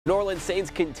New Orleans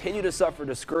Saints continue to suffer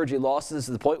discouraging losses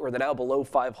to the point where they're now below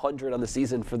 500 on the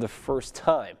season for the first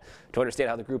time. To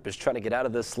understand how the group is trying to get out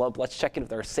of this slump, let's check in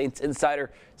with our Saints insider,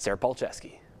 Sarah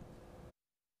Palczewski.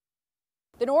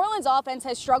 The New Orleans offense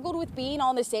has struggled with being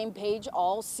on the same page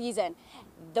all season.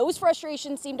 Those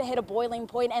frustrations seem to hit a boiling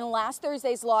point, and last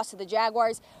Thursday's loss to the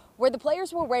Jaguars, where the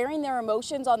players were wearing their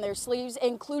emotions on their sleeves,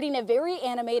 including a very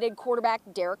animated quarterback,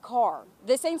 Derek Carr.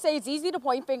 The Saints say it's easy to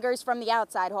point fingers from the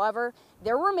outside. However,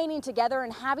 they're remaining together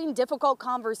and having difficult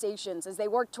conversations as they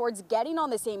work towards getting on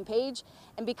the same page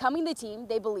and becoming the team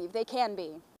they believe they can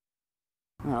be.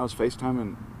 I was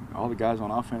FaceTiming all the guys on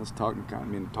offense, talking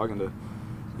to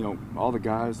all the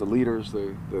guys, the leaders,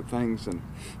 the things, and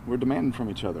we're demanding from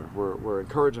each other. We're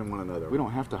encouraging one another. We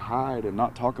don't have to hide and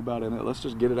not talk about it. Let's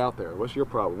just get it out there. What's your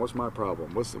problem? What's my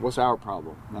problem? What's our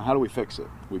problem? Now, how do we fix it?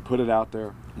 We put it out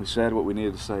there. We said what we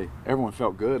needed to say. Everyone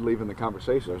felt good leaving the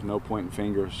conversation. There's no pointing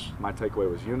fingers. My takeaway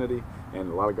was unity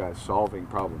and a lot of guys solving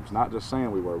problems. Not just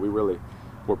saying we were. We really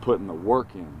were putting the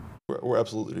work in. We're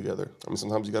absolutely together. I mean,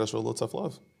 sometimes you got to show a little tough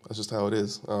love. That's just how it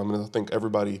is. And I think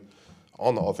everybody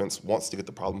on the offense wants to get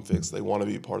the problem fixed. They want to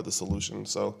be part of the solution.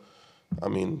 So, I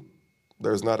mean,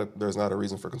 there's not a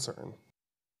reason for concern.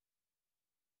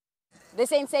 The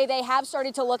Saints say they have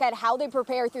started to look at how they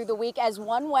prepare through the week as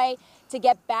one way to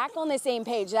get back on the same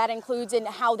page. That includes in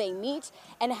how they meet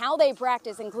and how they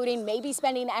practice, including maybe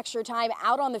spending extra time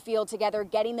out on the field together,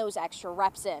 getting those extra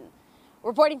reps in.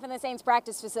 Reporting from the Saints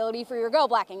practice facility for your Go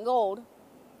Black and Gold,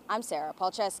 I'm Sarah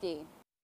Palczewski.